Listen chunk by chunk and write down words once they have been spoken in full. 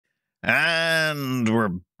And we're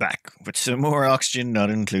back with some more oxygen not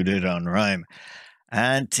included on Rime.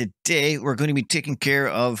 And today we're going to be taking care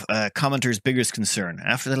of a commenter's biggest concern.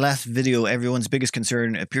 After the last video, everyone's biggest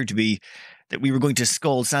concern appeared to be that we were going to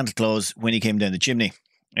scold Santa Claus when he came down the chimney.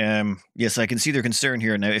 Yes, I can see their concern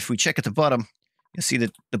here. Now, if we check at the bottom, you'll see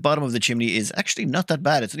that the bottom of the chimney is actually not that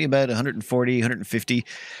bad. It's only about 140, 150.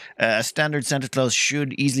 A standard Santa Claus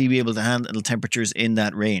should easily be able to handle temperatures in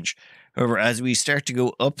that range. However, as we start to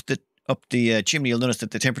go up the chimney, you'll notice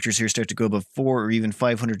that the temperatures here start to go above 4 or even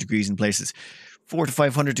 500 degrees in places. 4 to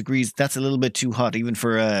 500 degrees, that's a little bit too hot, even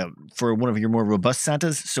for one of your more robust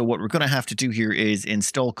Santas. So what we're going to have to do here is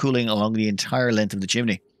install cooling along the entire length of the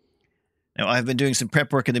chimney. Now, I've been doing some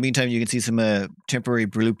prep work in the meantime. You can see some temporary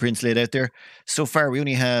blueprints laid out there. So far, we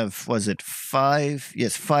only have, was it 5?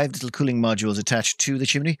 Yes, 5 little cooling modules attached to the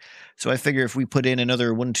chimney. So I figure if we put in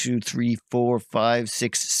another 1, 2, 3, 4, 5,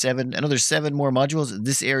 6, 7, another 7 more modules,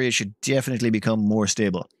 this area should definitely become more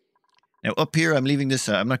stable. Now, up here, I'm leaving this.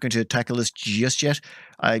 I'm not going to tackle this just yet.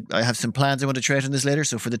 I have some plans I want to try out on this later.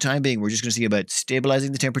 So for the time being, we're just going to see about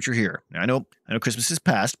stabilizing the temperature here. Now, I know Christmas is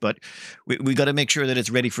past, but we got to make sure that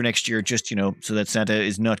it's ready for next year, just, so that Santa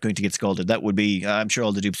is not going to get scalded. That would be, I'm sure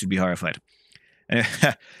all the dupes would be horrified.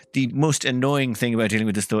 The most annoying thing about dealing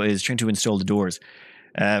with this, though, is trying to install the doors.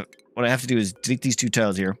 What I have to do is delete these 2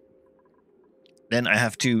 tiles here. Then I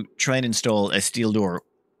have to try and install a steel door.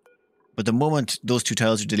 But the moment those 2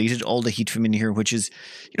 tiles are deleted, all the heat from in here, which is,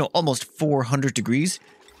 almost 400 degrees,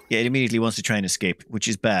 it immediately wants to try and escape, which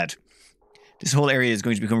is bad. This whole area is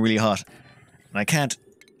going to become really hot. And I can't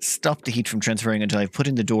stop the heat from transferring until I've put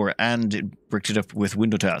in the door and bricked it up with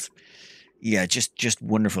window tiles. Yeah, just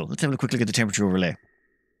wonderful. Let's have a quick look at the temperature overlay.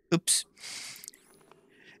 Oops.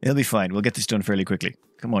 It'll be fine. We'll get this done fairly quickly.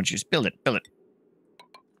 Come on, just build it.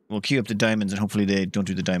 We'll queue up the diamonds, and hopefully they don't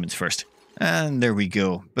do the diamonds first. And there we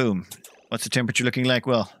go. Boom. What's the temperature looking like?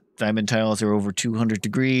 Well, diamond tiles are over 200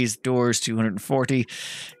 degrees. Doors, 240.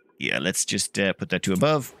 Yeah, let's just put that to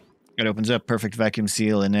above. It opens up. Perfect vacuum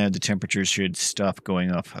seal. And now the temperature should stop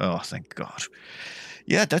going up. Oh, thank God.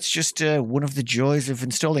 Yeah, that's just one of the joys of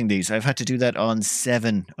installing these. I've had to do that on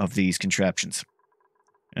 7 of these contraptions.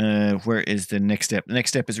 Where is the next step? The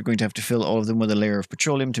next step is we're going to have to fill all of them with a layer of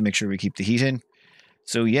petroleum to make sure we keep the heat in.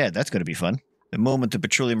 So yeah, that's going to be fun. The moment the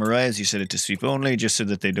petroleum arrives, you set it to sweep only, just so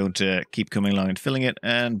that they don't keep coming along and filling it,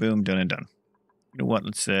 and boom, done and done. You know what,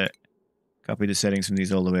 let's copy the settings from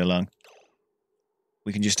these all the way along.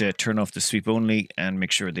 We can just turn off the sweep only and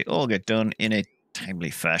make sure they all get done in a timely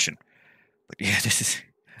fashion. But yeah,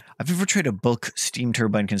 I've never tried a bulk steam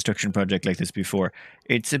turbine construction project like this before.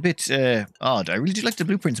 It's a bit odd. I really do like the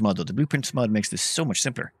blueprints mod, though. The blueprints mod makes this so much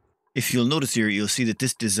simpler. If you'll notice here, you'll see that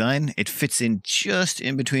this design, it fits in just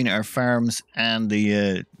in between our farms and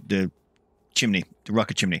the chimney, the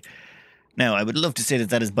rocket chimney. Now, I would love to say that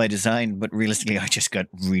that is by design, but realistically, I just got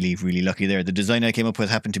really, really lucky there. The design I came up with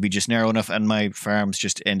happened to be just narrow enough, and my farms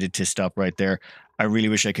just ended to stop right there. I really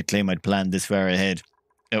wish I could claim I'd planned this far ahead.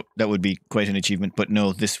 Oh, that would be quite an achievement, but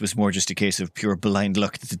no, this was more just a case of pure blind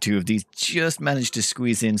luck that the 2 of these just managed to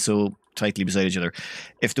squeeze in so tightly beside each other.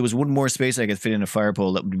 If there was one more space I could fit in a fire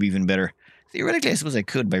pole, that would be even better. Theoretically, I suppose I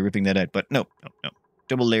could by ripping that out, but no.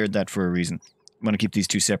 Double layered that for a reason. I want to keep these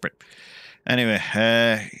 2 separate. Anyway,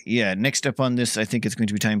 yeah, next up on this, I think it's going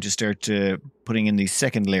to be time to start putting in the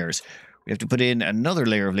second layers. We have to put in another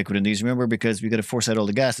layer of liquid in these, remember, because we've got to force out all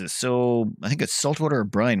the gases. So I think it's salt water or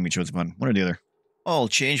brine we chose upon, one or the other. All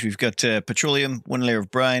changed. We've got petroleum, 1 layer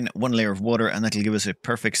of brine, 1 layer of water, and that'll give us a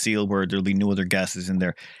perfect seal where there'll be no other gases in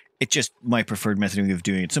there. It's just my preferred method of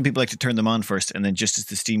doing it. Some people like to turn them on first, and then just as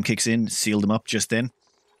the steam kicks in, seal them up just then.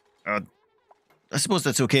 I suppose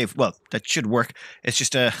that's okay. Well, that should work. It's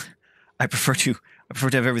just I prefer to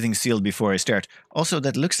have everything sealed before I start. Also,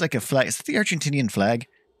 that looks like a flag. Is that the Argentinian flag?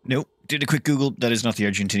 No. Did a quick Google. That is not the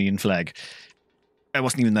Argentinian flag. I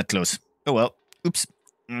wasn't even that close. Oh well. Oops.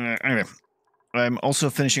 Anyway. I'm also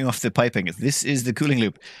finishing off the piping. This is the cooling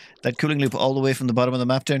loop. That cooling loop all the way from the bottom of the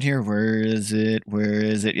map down here. Where is it?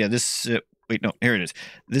 Yeah, this... wait, no, here it is.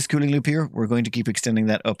 This cooling loop here, we're going to keep extending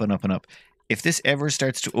that up and up and up. If this ever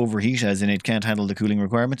starts to overheat, as in it can't handle the cooling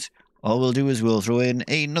requirements, all we'll do is we'll throw in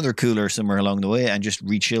another cooler somewhere along the way and just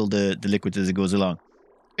re-chill the liquid as it goes along.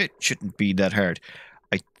 It shouldn't be that hard.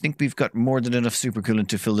 I think we've got more than enough supercoolant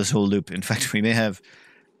to fill this whole loop. In fact, we may have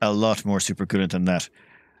a lot more supercoolant than that.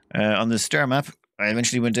 On the star map, I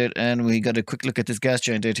eventually went out and we got a quick look at this gas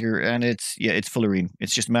giant out here, and it's fullerene.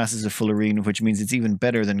 It's just masses of fullerene, which means it's even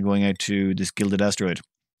better than going out to this gilded asteroid.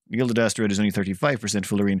 The gilded asteroid is only 35%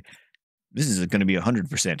 fullerene. This is going to be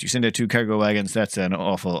 100%. You send out 2 cargo wagons, that's an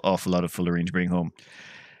awful lot of fullerene to bring home.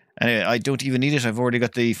 Anyway, I don't even need it. I've already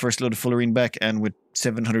got the first load of fullerene back, and with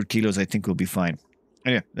 700 kilos, I think we'll be fine.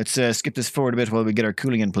 Anyway, let's skip this forward a bit while we get our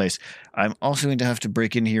cooling in place. I'm also going to have to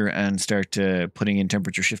break in here and start putting in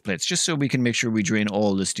temperature shift plates, just so we can make sure we drain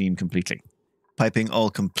all the steam completely. Piping all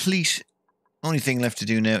complete. Only thing left to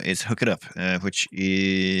do now is hook it up, which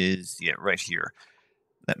is, yeah, right here.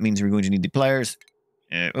 That means we're going to need the pliers.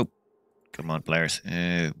 Oh, come on, pliers.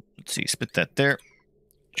 Let's see, split that there.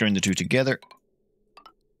 Join the two together.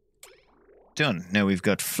 Done. Now we've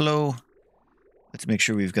got flow. Let's make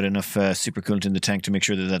sure we've got enough supercoolant in the tank to make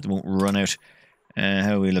sure that that won't run out.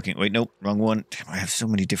 How are we looking? Wait, nope, wrong one. I have so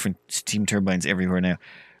many different steam turbines everywhere now.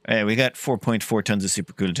 We got 4.4 tons of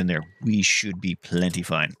supercoolant in there. We should be plenty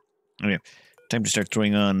fine. Okay, time to start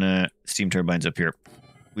throwing on steam turbines up here.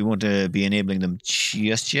 We won't be enabling them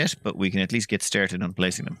just yet, but we can at least get started on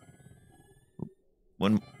placing them.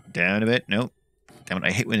 One down a bit. No. Damn it,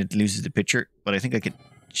 I hate when it loses the picture, but I think I could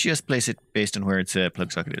just place it based on where its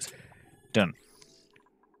plug socket is. Done.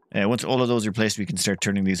 Once all of those are placed, we can start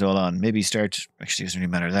turning these all on. Maybe start... Actually, it doesn't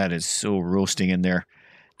really matter. That is so roasting in there.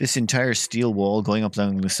 This entire steel wall going up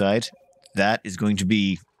along the side, that is going to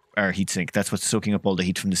be our heatsink. That's what's soaking up all the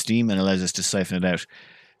heat from the steam and allows us to siphon it out.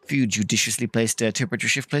 A few judiciously placed temperature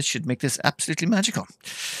shift plates should make this absolutely magical.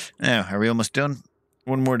 Now, are we almost done?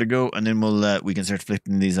 One more to go, and then we can start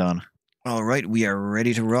flipping these on. All right, we are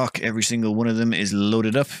ready to rock. Every single one of them is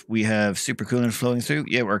loaded up. We have supercoolant flowing through.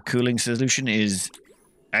 Yeah, our cooling solution is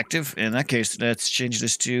active. In that case, let's change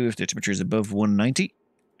this to if the temperature is above 190.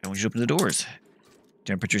 And we should open the doors.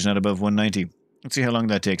 Temperature's not above 190. Let's see how long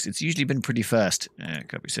that takes. It's usually been pretty fast.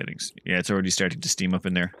 Copy settings. Yeah, it's already starting to steam up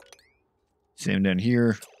in there. Same down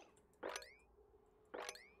here.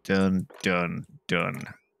 Done, done, done,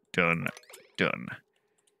 done, done.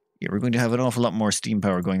 Yeah, we're going to have an awful lot more steam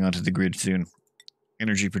power going onto the grid soon.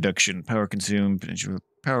 Energy production, power consumed,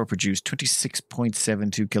 power produced,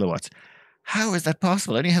 26.72 kilowatts. How is that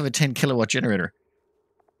possible? I only have a 10 kilowatt generator.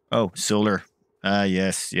 Oh, solar. Ah,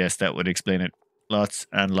 yes, that would explain it. Lots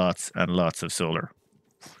and lots and lots of solar.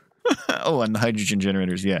 Oh, and the hydrogen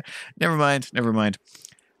generators, yeah. Never mind.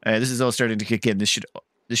 This is all starting to kick in. This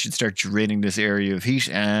should start draining this area of heat,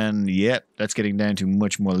 and yep, that's getting down to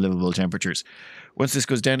much more livable temperatures. Once this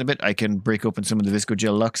goes down a bit, I can break open some of the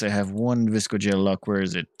viscogel locks. I have one viscogel lock. Where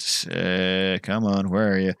is it? Come on,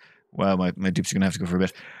 where are you? Wow, my dupes are going to have to go for a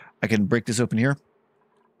bit. I can break this open here,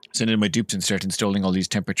 send in my dupes, and start installing all these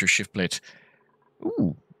temperature shift plates.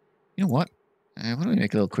 Ooh, you know what? Why don't we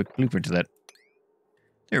make a little quick blueprint of that?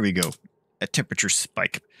 There we go. A temperature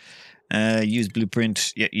spike. Use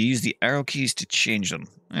blueprint. Yeah, you use the arrow keys to change them.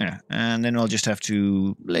 Yeah, and then I'll just have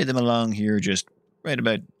to lay them along here, just right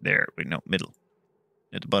about there. Wait, no, middle.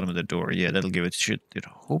 At the bottom of the door. Yeah, that'll give it, should it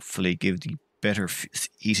hopefully give the better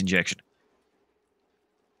heat injection.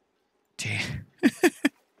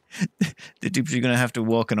 The dupes are going to have to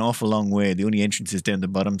walk an awful long way. The only entrance is down the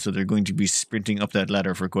bottom, so they're going to be sprinting up that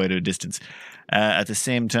ladder for quite a distance. At the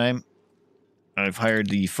same time, I've hired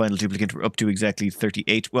the final duplicant. We're up to exactly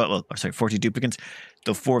 38. Well, sorry, 40 duplicants.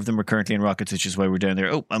 Though 4 of them are currently in rockets, which is why we're down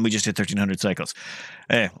there. Oh, and we just hit 1,300 cycles.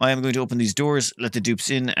 I am going to open these doors, let the dupes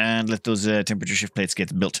in, and let those temperature shift plates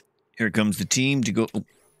get built. Here comes the team to go. Oh,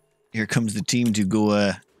 here comes the team to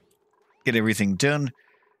go get everything done.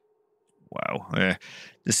 Wow.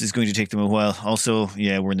 This is going to take them a while. Also,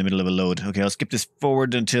 yeah, we're in the middle of a load. Okay, I'll skip this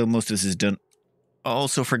forward until most of this is done. I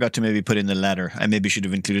also forgot to maybe put in the ladder. I maybe should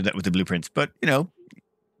have included that with the blueprints, but, you know,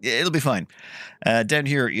 it'll be fine. Down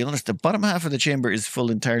here, you'll notice the bottom half of the chamber is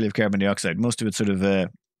full entirely of carbon dioxide. Most of it sort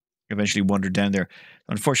of eventually wandered down there.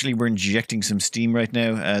 Unfortunately, we're injecting some steam right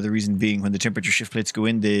now. The reason being, when the temperature shift plates go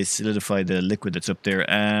in, they solidify the liquid that's up there.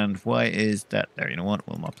 And why is that there? You know what?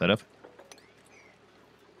 We'll mop that up.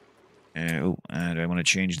 And I want to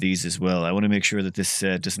change these as well. I want to make sure that this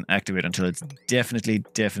doesn't activate until it's definitely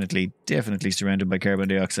surrounded by carbon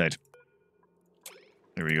dioxide.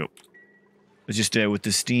 There we go. It's just with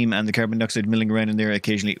the steam and the carbon dioxide milling around in there,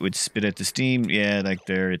 occasionally it would spit out the steam. Yeah, like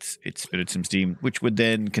there, it spit out some steam, which would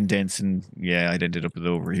then condense, and yeah, I'd ended up with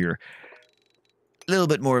over here. A little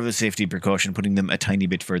bit more of a safety precaution, putting them a tiny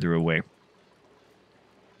bit further away.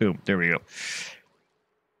 Boom, there we go.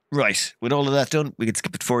 Right, with all of that done, we can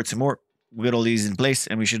skip it forward some more. We got all these in place,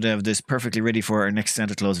 and we should have this perfectly ready for our next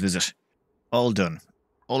Santa Claus visit. All done.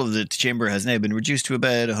 All of the chamber has now been reduced to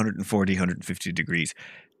about 140, 150 degrees.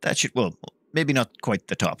 That should, well, maybe not quite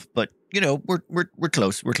the top, but, you know, we're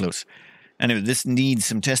close, we're close. Anyway, this needs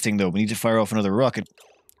some testing, though. We need to fire off another rocket,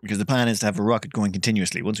 because the plan is to have a rocket going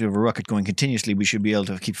continuously. Once we have a rocket going continuously, we should be able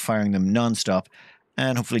to keep firing them non-stop,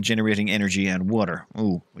 and hopefully generating energy and water.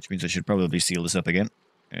 Ooh, which means I should probably seal this up again.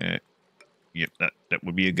 Yep, that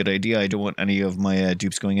would be a good idea. I don't want any of my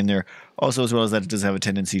dupes going in there. Also, as well as that, it does have a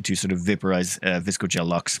tendency to sort of vaporize viscogel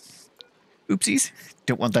locks. Oopsies.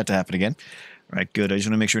 Don't want that to happen again. Right, good. I just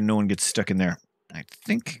want to make sure no one gets stuck in there. I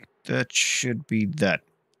think that should be that.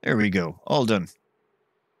 There we go. All done.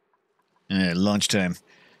 Launch time.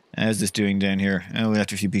 How's this doing down here? Oh,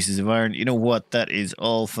 after a few pieces of iron. You know what? That is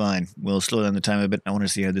all fine. We'll slow down the time a bit. I want to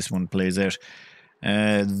see how this one plays out.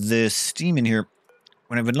 The steam in here,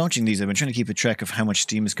 when I've been launching these, I've been trying to keep a track of how much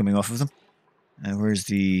steam is coming off of them. Where's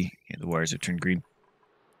the... Yeah, the wires have turned green.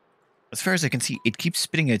 As far as I can see, it keeps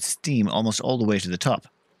spitting out steam almost all the way to the top,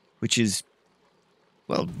 which is,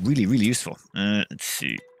 well, really, really useful. Let's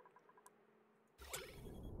see.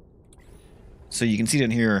 So you can see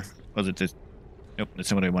down here, was it this? Nope,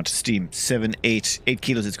 that's not what I want. Steam. 8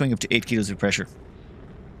 kilos. It's going up to 8 kilos of pressure.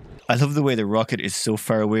 I love the way the rocket is so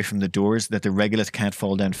far away from the doors that the regolith can't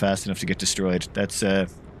fall down fast enough to get destroyed. That's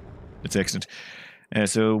excellent.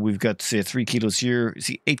 So we've got, say, 3 kilos here.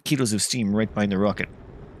 See, 8 kilos of steam right behind the rocket.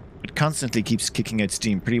 It constantly keeps kicking out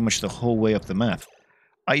steam pretty much the whole way up the map.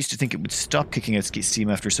 I used to think it would stop kicking out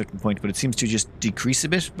steam after a certain point, but it seems to just decrease a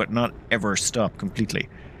bit, but not ever stop completely.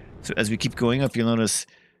 So as we keep going up, you'll notice,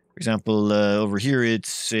 for example, over here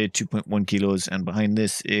it's 2.1 kilos, and behind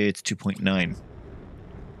this it's 2.9.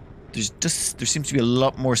 There seems to be a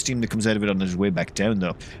lot more steam that comes out of it on its way back down,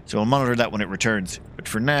 though. So I'll monitor that when it returns. But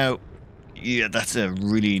for now, yeah, that's a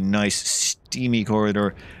really nice steamy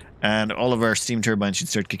corridor. And all of our steam turbines should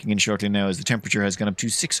start kicking in shortly now as the temperature has gone up to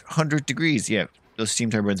 600 degrees. Yeah, those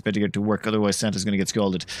steam turbines better get to work, otherwise Santa's going to get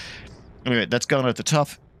scalded. Anyway, that's gone at the top.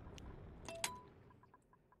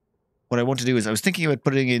 What I want to do is, I was thinking about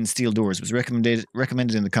putting in steel doors. It was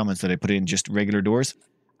recommended in the comments that I put in just regular doors.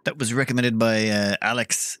 That was recommended by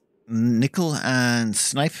Alex Nickel and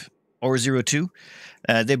Snipe, or 02.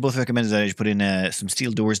 They both recommended that I just put in some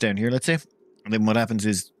steel doors down here, let's say. And then what happens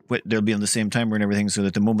is, they'll be on the same timer and everything, so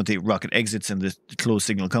that the moment the rocket exits and the close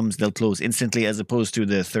signal comes, they'll close instantly, as opposed to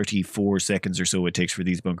the 34 seconds or so it takes for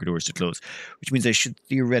these bunker doors to close, which means I should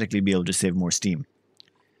theoretically be able to save more steam.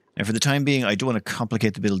 Now, for the time being, I don't want to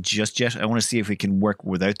complicate the build just yet. I want to see if we can work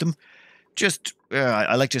without them.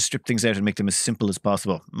 I like to strip things out and make them as simple as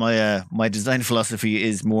possible. My design philosophy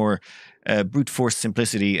is more brute force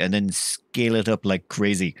simplicity and then scale it up like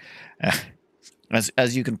crazy.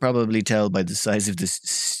 As you can probably tell by the size of this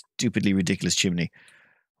stupidly ridiculous chimney.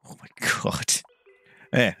 Oh my god.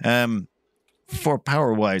 Yeah, for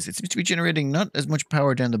power-wise, it seems to be generating not as much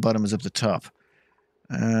power down the bottom as up the top.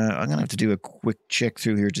 I'm going to have to do a quick check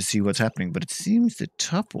through here to see what's happening, but it seems the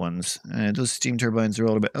top ones, those steam turbines are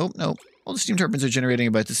all about... Oh, no. All the steam turbines are generating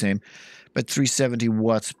about the same. About 370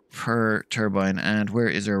 watts per turbine. And where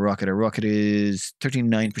is our rocket? Our rocket is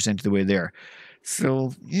 39% of the way there.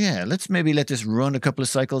 So, yeah, let's maybe let this run a couple of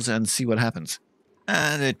cycles and see what happens.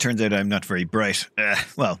 And it turns out I'm not very bright.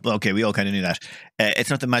 Well, okay, we all kind of knew that. It's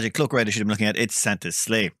not the magic cloak ride I should have been looking at, it's Santa's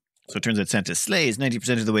sleigh. So it turns out Santa's sleigh is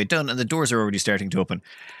 90% of the way done, and the doors are already starting to open.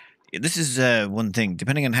 This is one thing.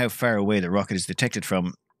 Depending on how far away the rocket is detected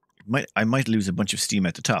from, I might lose a bunch of steam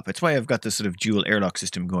at the top. That's why I've got this sort of dual airlock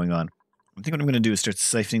system going on. I think what I'm going to do is start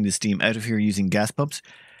siphoning the steam out of here using gas pumps.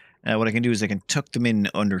 What I can do is I can tuck them in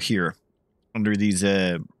under here. Under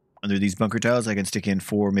these bunker tiles, I can stick in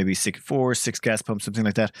maybe six gas pumps, something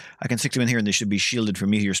like that. I can stick them in here, and they should be shielded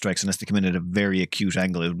from meteor strikes unless they come in at a very acute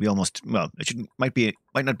angle. It would be almost, well, might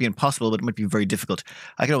not be impossible, but it might be very difficult.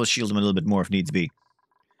 I can always shield them a little bit more if needs be.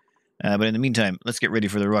 But in the meantime, let's get ready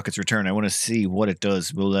for the rocket's return. I want to see what it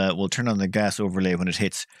does. We'll turn on the gas overlay when it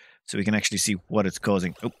hits, so we can actually see what it's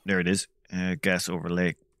causing. Oh, there it is. Gas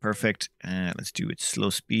overlay, perfect. Let's do its slow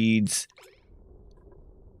speeds.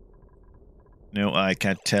 No, I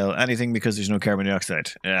can't tell anything because there's no carbon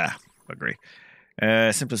dioxide. Buggery.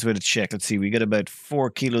 Simplest way to check. Let's see. We get about 4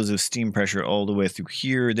 kilos of steam pressure all the way through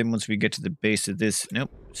here. Then once we get to the base of this... Nope,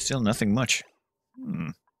 still nothing much.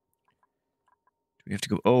 Do we have to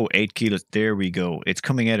go... Oh, 8 kilos. There we go. It's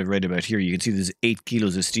coming out of right about here. You can see there's 8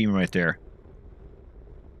 kilos of steam right there.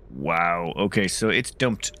 Wow. Okay, so it's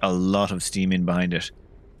dumped a lot of steam in behind it.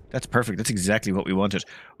 That's perfect. That's exactly what we wanted.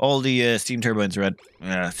 All the steam turbines are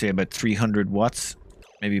at, say, about 300 watts.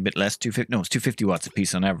 Maybe a bit less. 250. No, it's 250 watts a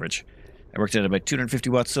piece on average. I worked out about 250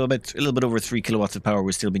 watts, so about a little bit over 3 kilowatts of power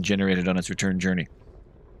was still being generated on its return journey.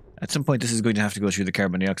 At some point, this is going to have to go through the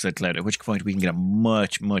carbon dioxide cloud, at which point we can get a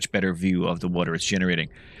much, much better view of the water it's generating.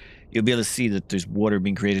 You'll be able to see that there's water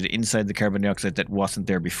being created inside the carbon dioxide that wasn't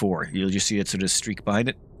there before. You'll just see it sort of streak behind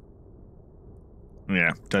it.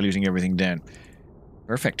 Yeah, diluting everything down.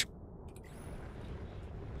 Perfect.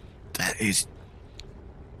 That is...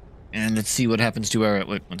 And let's see what happens to our...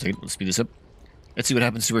 Wait, one second, let's speed this up. Let's see what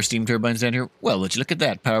happens to our steam turbines down here. Well, would you look at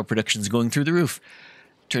that? Power production's going through the roof.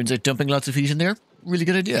 Turns out dumping lots of heat in there, really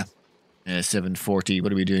good idea. 740,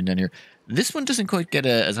 what are we doing down here? This one doesn't quite get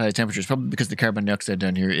as high a temperatures, probably because the carbon dioxide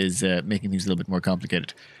down here is making things a little bit more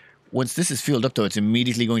complicated. Once this is fueled up, though, it's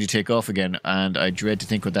immediately going to take off again, and I dread to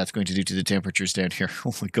think what that's going to do to the temperatures down here.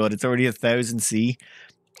 Oh my god, it's already 1000 C.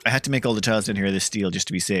 I had to make all the tiles down here of this steel just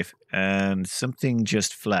to be safe, and something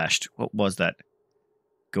just flashed. What was that?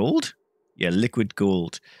 Gold? Yeah, liquid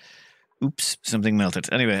gold. Oops, something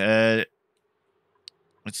melted. Anyway,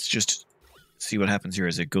 let's just see what happens here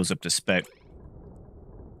as it goes up the spout.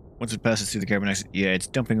 Once it passes through the carbon dioxide, yeah, it's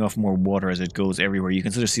dumping off more water as it goes everywhere. You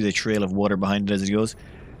can sort of see the trail of water behind it as it goes.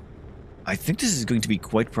 I think this is going to be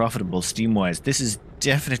quite profitable steam-wise. This is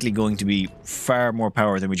definitely going to be far more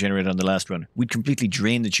power than we generated on the last run. We'd completely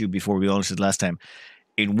drained the tube before we launched it last time.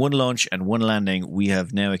 In one launch and one landing, we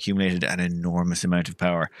have now accumulated an enormous amount of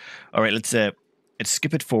power. All right, let's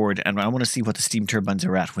skip it forward, and I want to see what the steam turbines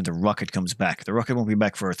are at when the rocket comes back. The rocket won't be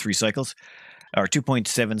back for 3 cycles, or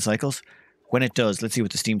 2.7 cycles. When it does, let's see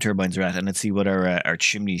what the steam turbines are at, and let's see what our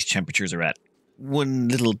chimney's temperatures are at. One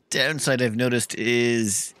little downside I've noticed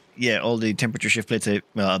is, yeah, all the temperature shift plates,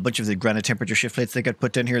 well, a bunch of the granite temperature shift plates that got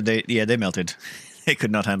put down here, they melted. They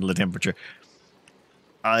could not handle the temperature.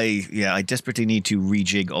 I desperately need to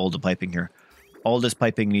rejig all the piping here. All this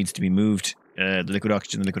piping needs to be moved. The liquid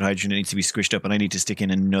oxygen, the liquid hydrogen, it needs to be squished up, and I need to stick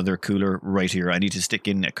in another cooler right here. I need to stick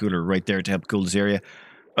in a cooler right there to help cool this area.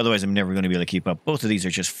 Otherwise, I'm never going to be able to keep up. Both of these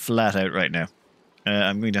are just flat out right now.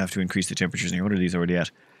 I'm going to have to increase the temperatures in here. What are these already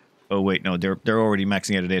at? Oh, wait, no, they're already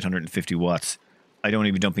maxing out at 850 watts. I don't want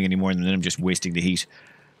to be dumping any more, and then I'm just wasting the heat.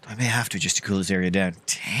 I may have to just to cool this area down.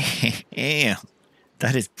 Damn,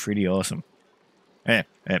 that is pretty awesome.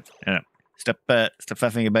 Stop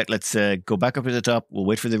faffing about. Let's go back up to the top. We'll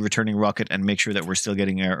wait for the returning rocket and make sure that we're still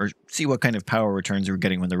getting or see what kind of power returns we're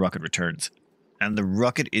getting when the rocket returns. And the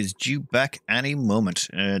rocket is due back any moment.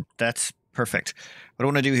 That's perfect. What I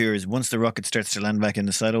want to do here is once the rocket starts to land back in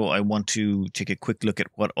the silo, I want to take a quick look at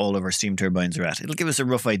what all of our steam turbines are at. It'll give us a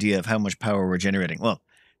rough idea of how much power we're generating. Well,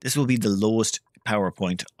 this will be the lowest power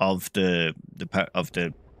point of the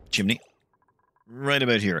chimney. Right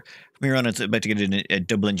about here. From here on, it's about to get a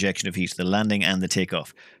double injection of heat, the landing and the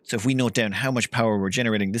takeoff. So if we note down how much power we're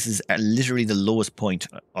generating, this is literally the lowest point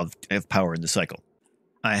of power in the cycle.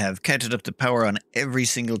 I have counted up the power on every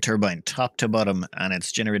single turbine, top to bottom, and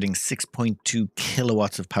it's generating 6.2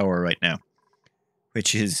 kilowatts of power right now,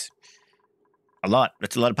 which is a lot.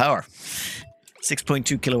 That's a lot of power.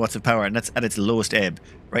 6.2 kilowatts of power, and that's at its lowest ebb.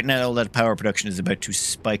 Right now, all that power production is about to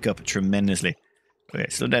spike up tremendously. Okay,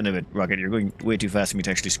 slow down a bit, Rocket. You're going way too fast for me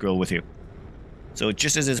to actually scroll with you. So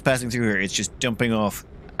just as it's passing through here, it's just dumping off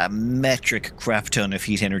a metric crap ton of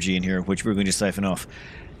heat energy in here, which we're going to siphon off.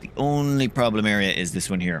 The only problem area is this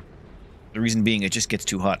one here. The reason being, it just gets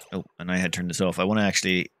too hot. Oh, and I had turned this off. I want to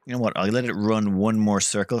actually, you know what? I'll let it run one more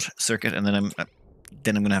circuit, and then I'm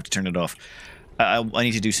going to have to turn it off. I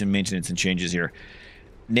need to do some maintenance and changes here.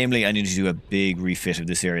 Namely, I need to do a big refit of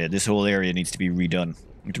this area. This whole area needs to be redone.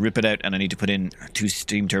 I need to rip it out, and I need to put in 2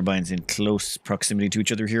 steam turbines in close proximity to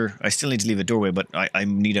each other here. I still need to leave a doorway, but I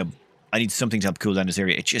need something to help cool down this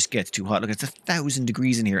area. It just gets too hot. Look, it's 1,000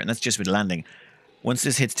 degrees in here, and that's just with landing. Once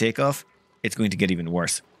this hits takeoff, it's going to get even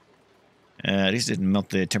worse. At least it didn't melt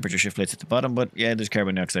the temperature shift plates at the bottom, but yeah, there's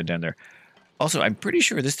carbon dioxide down there. Also, I'm pretty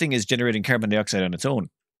sure this thing is generating carbon dioxide on its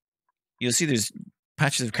own. You'll see there's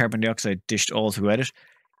patches of carbon dioxide dished all throughout it.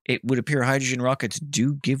 It would appear hydrogen rockets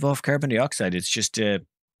do give off carbon dioxide. It's just, yeah,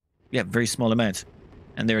 very small amounts.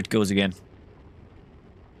 And there it goes again.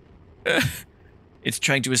 It's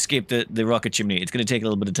trying to escape the rocket chimney. It's going to take a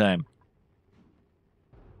little bit of time.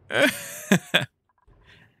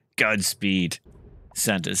 Godspeed,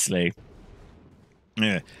 Santa's sleigh.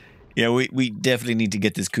 Yeah, we definitely need to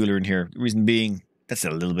get this cooler in here. The reason being, that's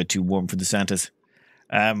a little bit too warm for the Santas.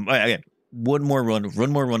 Okay, one more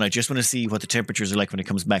run. I just want to see what the temperatures are like when it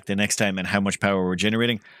comes back the next time and how much power we're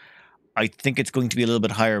generating. I think it's going to be a little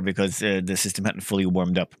bit higher because the system hadn't fully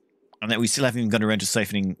warmed up. And that we still haven't even gone around to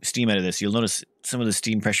siphoning steam out of this. You'll notice some of the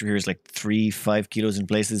steam pressure here is like 3-5 kilos in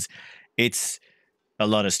places. It's a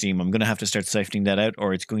lot of steam. I'm going to have to start siphoning that out,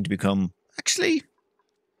 or it's going to become, actually,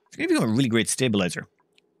 it's going to become a really great stabilizer.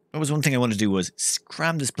 That was one thing I wanted to do, was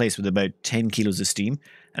cram this place with about 10 kilos of steam.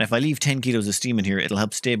 And if I leave 10 kilos of steam in here, it'll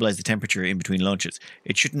help stabilize the temperature in between launches.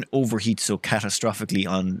 It shouldn't overheat so catastrophically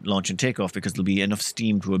on launch and takeoff because there'll be enough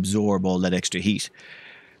steam to absorb all that extra heat.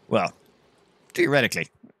 Well, theoretically.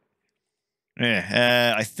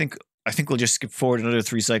 Yeah, I think we'll just skip forward another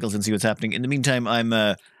 3 cycles and see what's happening. In the meantime, I'm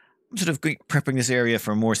I'm sort of prepping this area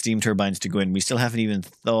for more steam turbines to go in. We still haven't even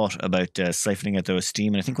thought about siphoning out those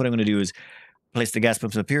steam. And I think what I'm going to do is place the gas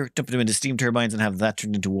pumps up here, dump them into steam turbines, and have that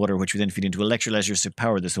turned into water, which we then feed into electrolyzers to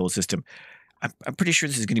power this whole system. I'm pretty sure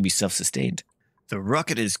this is going to be self-sustained. The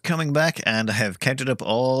rocket is coming back, and I have counted up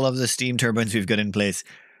all of the steam turbines we've got in place.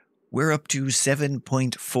 We're up to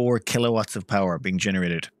 7.4 kilowatts of power being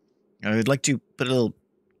generated. I would like to put a little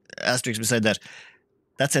asterisk beside that.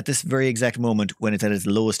 That's at this very exact moment when it's at its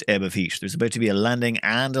lowest ebb of heat. There's about to be a landing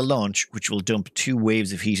and a launch, which will dump 2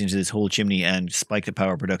 waves of heat into this whole chimney and spike the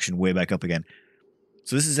power production way back up again.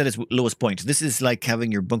 So this is at its lowest point. This is like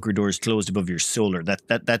having your bunker doors closed above your solar.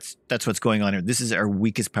 That's what's going on here. This is our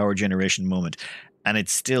weakest power generation moment, and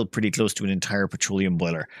it's still pretty close to an entire petroleum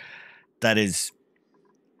boiler. That's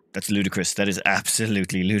ludicrous. That is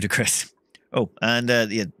absolutely ludicrous. Oh, and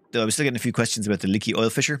yeah, I was still getting a few questions about the leaky oil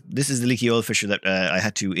fissure. This is the leaky oil fissure that I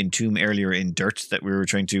had to entomb earlier in dirt that we were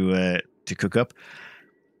trying to cook up.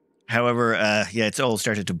 However, yeah, it's all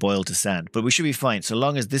started to boil to sand, but we should be fine. So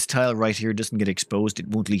long as this tile right here doesn't get exposed, it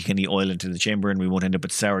won't leak any oil into the chamber and we won't end up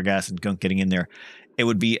with sour gas and gunk getting in there. It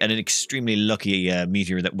would be an extremely lucky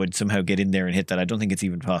meteor that would somehow get in there and hit that. I don't think it's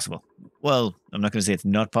even possible. Well, I'm not going to say it's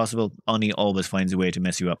not possible. Ani always finds a way to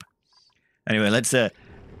mess you up. Anyway, let's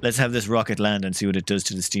have this rocket land and see what it does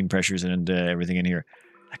to the steam pressures and everything in here.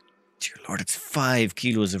 Dear Lord, it's 5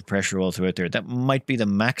 kilos of pressure all throughout there. That might be the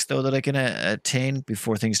max, though, that I can attain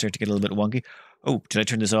before things start to get a little bit wonky. Oh, did I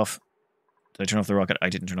turn this off? Did I turn off the rocket? I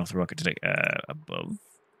didn't turn off the rocket today. Above.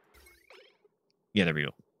 Yeah, there we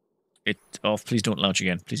go. It's off. Please don't launch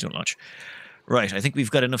again. Please don't launch. Right, I think we've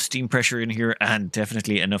got enough steam pressure in here and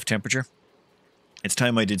definitely enough temperature. It's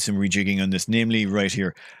time I did some rejigging on this, namely right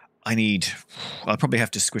here. I'll probably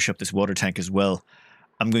have to squish up this water tank as well.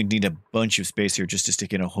 I'm going to need a bunch of space here just to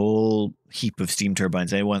stick in a whole heap of steam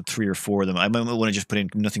turbines. I want 3 or 4 of them. I might want to just put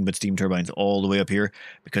in nothing but steam turbines all the way up here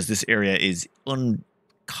because this area is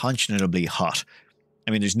unconscionably hot.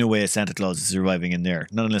 I mean, there's no way a Santa Claus is surviving in there,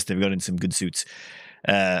 not unless they've got in some good suits.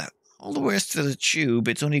 All the rest of the tube,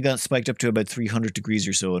 it's only got spiked up to about 300 degrees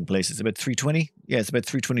or so in places. About 320? Yeah, it's about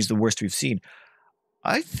 320 is the worst we've seen.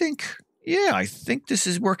 I think this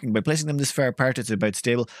is working. By placing them this far apart, it's about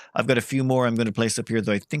stable. I've got a few more I'm going to place up here,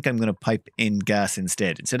 though I think I'm going to pipe in gas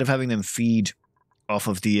instead. Instead of having them feed off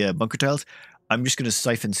of the bunker tiles, I'm just going to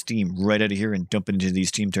siphon steam right out of here and dump it into these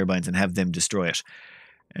steam turbines and have them destroy it.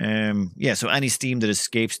 Yeah, so any steam that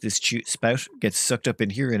escapes this spout gets sucked up in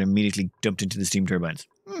here and immediately dumped into the steam turbines.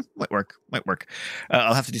 Might work.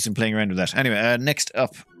 I'll have to do some playing around with that. Anyway, next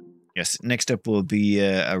up will be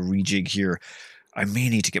a rejig here. I may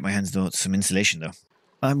need to get my hands on some insulation, though.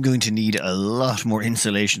 I'm going to need a lot more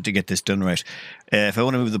insulation to get this done right. If I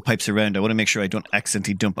want to move the pipes around, I want to make sure I don't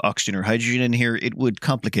accidentally dump oxygen or hydrogen in here. It would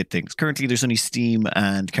complicate things. Currently, there's only steam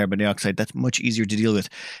and carbon dioxide. That's much easier to deal with.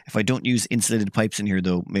 If I don't use insulated pipes in here,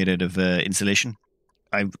 though, made out of insulation,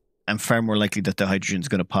 I'm far more likely that the hydrogen is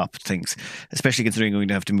going to pop things, especially considering I'm going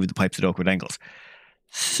to have to move the pipes at awkward angles.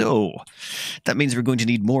 So, that means we're going to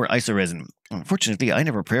need more isoresin. Unfortunately, I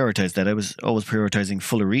never prioritized that. I was always prioritizing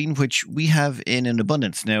fullerene, which we have in an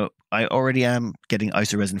abundance. Now, I already am getting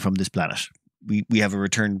isoresin from this planet. We have a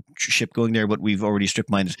return ship going there, but we've already strip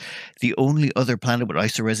mined it. The only other planet with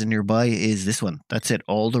isoresin nearby is this one. That's it.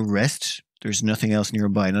 All the rest, there's nothing else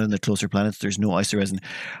nearby. None of the closer planets, there's no isoresin.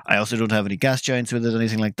 I also don't have any gas giants with it,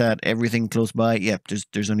 anything like that. Everything close by, yep,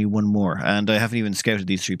 there's only one more. And I haven't even scouted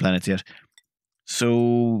these 3 planets yet.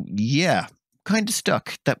 So, yeah, kind of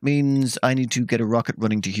stuck. That means I need to get a rocket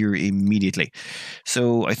running to here immediately.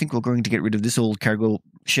 So I think we're going to get rid of this old cargo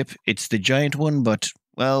ship. It's the giant one, but,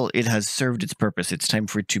 well, it has served its purpose. It's time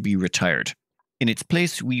for it to be retired. In its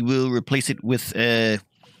place, we will replace it with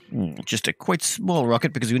just a quite small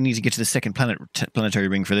rocket because we need to get to the second planetary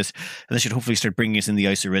ring for this. And this should hopefully start bringing us in the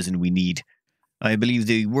isoresin we need. I believe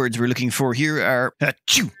the words we're looking for here are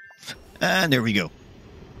achoo! And there we go.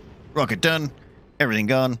 Rocket done. Everything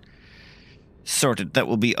gone. Sorted. That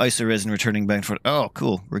will be isoresin returning back for... Oh,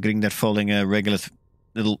 cool. We're getting that falling regolith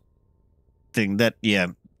little thing. That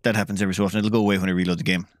happens every so often. It'll go away when I reload the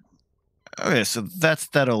game. Okay, so that's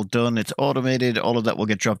that all done. It's automated. All of that will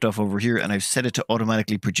get dropped off over here, and I've set it to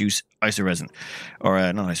automatically produce isoresin. Or,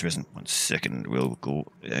 not isoresin. 1 second. We'll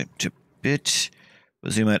go to bit.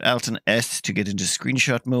 We'll zoom out Alt and S to get into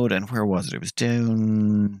screenshot mode. And where was it? It was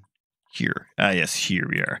down here. Ah, yes, here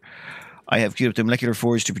we are. I have queued up the molecular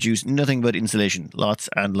forge to produce nothing but insulation. Lots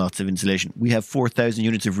and lots of insulation. We have 4,000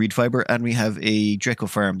 units of reed fiber, and we have a Draco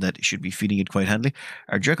farm that should be feeding it quite handily.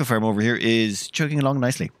 Our Draco farm over here is chugging along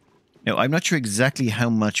nicely. Now, I'm not sure exactly how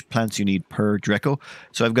much plants you need per Dreco.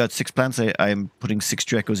 So I've got 6 plants. I'm putting 6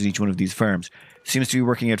 Drecos in each one of these farms. Seems to be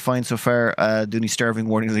working out fine so far. The only starving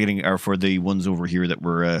warnings I'm getting are for the ones over here that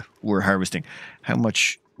we're harvesting. How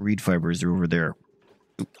much reed fiber is there over there?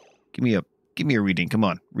 Oop, give me a reading. Come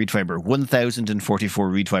on, reed fiber. 1,044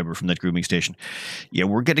 reed fiber from that grooming station. Yeah,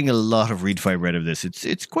 we're getting a lot of reed fiber out of this.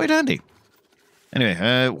 It's quite handy.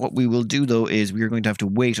 Anyway, what we will do, though, is we are going to have to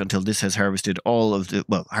wait until this has harvested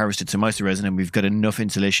harvested some isoresin, and we've got enough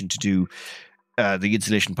insulation to do the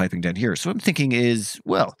insulation piping down here. So I'm thinking is,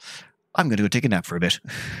 well, I'm going to go take a nap for a bit.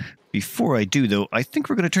 Before I do, though, I think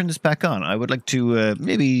we're going to turn this back on. I would like to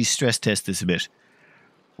maybe stress test this a bit.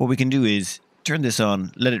 What we can do is turn this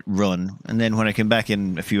on, let it run, and then when I come back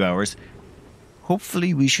in a few hours,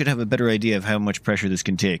 hopefully we should have a better idea of how much pressure this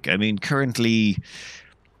can take. I mean, currently...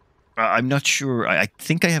 I'm not sure. I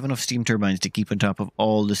think I have enough steam turbines to keep on top of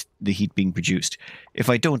all the heat being produced. If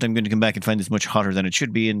I don't, I'm going to come back and find this much hotter than it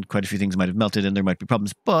should be, and quite a few things might have melted and there might be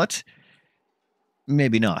problems, but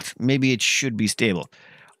maybe not. Maybe it should be stable.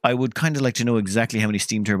 I would kind of like to know exactly how many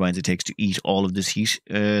steam turbines it takes to eat all of this heat,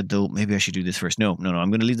 though maybe I should do this first. No. I'm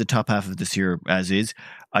going to leave the top half of this here as is.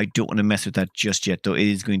 I don't want to mess with that just yet, though. It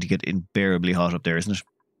is going to get unbearably hot up there, isn't it?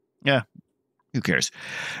 Yeah, who cares?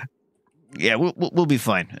 Yeah, we'll be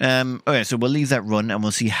fine. Okay, so we'll leave that run and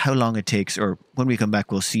we'll see how long it takes, or when we come back,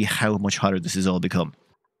 we'll see how much hotter this has all become.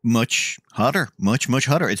 Much hotter. Much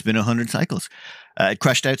hotter. It's been 100 cycles. It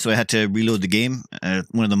crashed out, so I had to reload the game.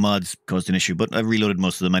 One of the mods caused an issue, but I've reloaded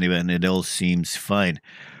most of them anyway, and it all seems fine.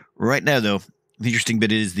 Right now, though, the interesting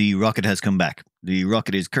bit is the rocket has come back. The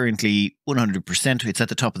rocket is currently 100%. It's at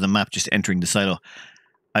the top of the map, just entering the silo.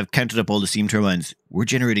 I've counted up all the steam turbines. We're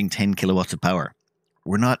generating 10 kilowatts of power.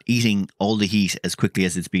 We're not eating all the heat as quickly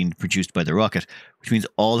as it's being produced by the rocket, which means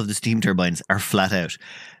all of the steam turbines are flat out.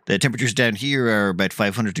 The temperatures down here are about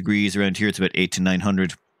 500 degrees. Around here, it's about 800 to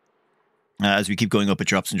 900. As we keep going up, it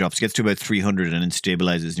drops and drops. It gets to about 300 and then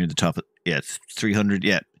stabilizes near the top. It's 300,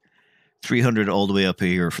 300 all the way up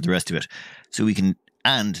here for the rest of it. So we can,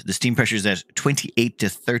 and the steam pressure is at 28 to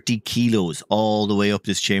 30 kilos all the way up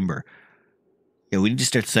this chamber. Yeah, we need to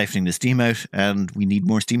start siphoning the steam out, and we need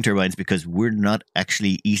more steam turbines because we're not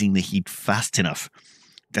actually eating the heat fast enough.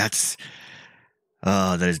 That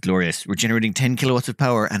is glorious. We're generating 10 kilowatts of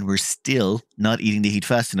power, and we're still not eating the heat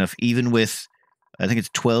fast enough, even with, I think it's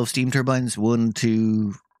 12 steam turbines. 1,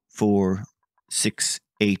 2, 4, 6,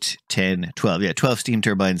 8, 10, 12. Yeah, 12 steam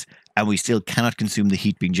turbines, and we still cannot consume the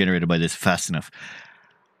heat being generated by this fast enough.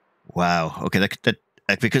 Wow. Okay, that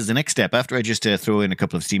because the next step, after I just throw in a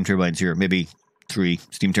couple of steam turbines here, maybe 3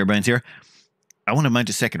 steam turbines here, I want to mount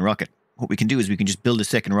a second rocket. What we can do is we can just build a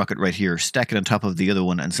second rocket right here, stack it on top of the other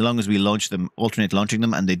one, and so long as we launch them, alternate launching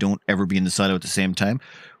them, and they don't ever be in the silo at the same time,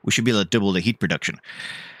 we should be able to double the heat production,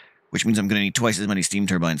 which means I'm going to need twice as many steam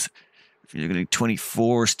turbines. You're going to need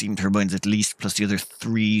 24 steam turbines at least, plus the other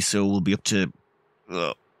 3, so we'll be up to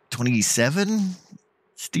 27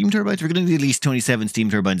 steam turbines. We're going to need at least 27 steam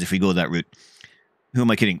turbines if we go that route. Who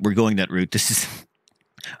am I kidding? We're going that route. This is...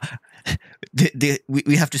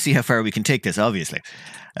 we have to see how far we can take this, obviously.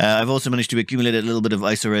 I've also managed to accumulate a little bit of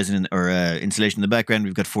isoresin or insulation in the background.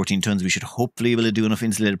 We've got 14 tons. We should hopefully be able to do enough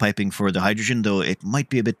insulated piping for the hydrogen, though it might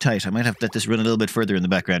be a bit tight. I might have to let this run a little bit further in the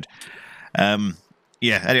background.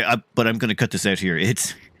 Yeah, anyway, but I'm going to cut this out here.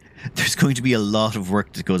 There's going to be a lot of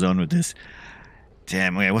work that goes on with this.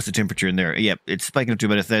 Damn, what's the temperature in there? Yeah, it's spiking up to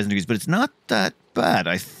about 1,000 degrees, but it's not that bad.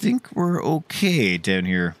 I think we're okay down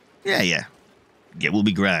here. Yeah, we'll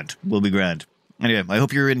be grand. Anyway, I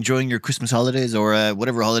hope you're enjoying your Christmas holidays or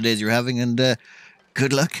whatever holidays you're having, and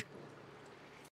good luck.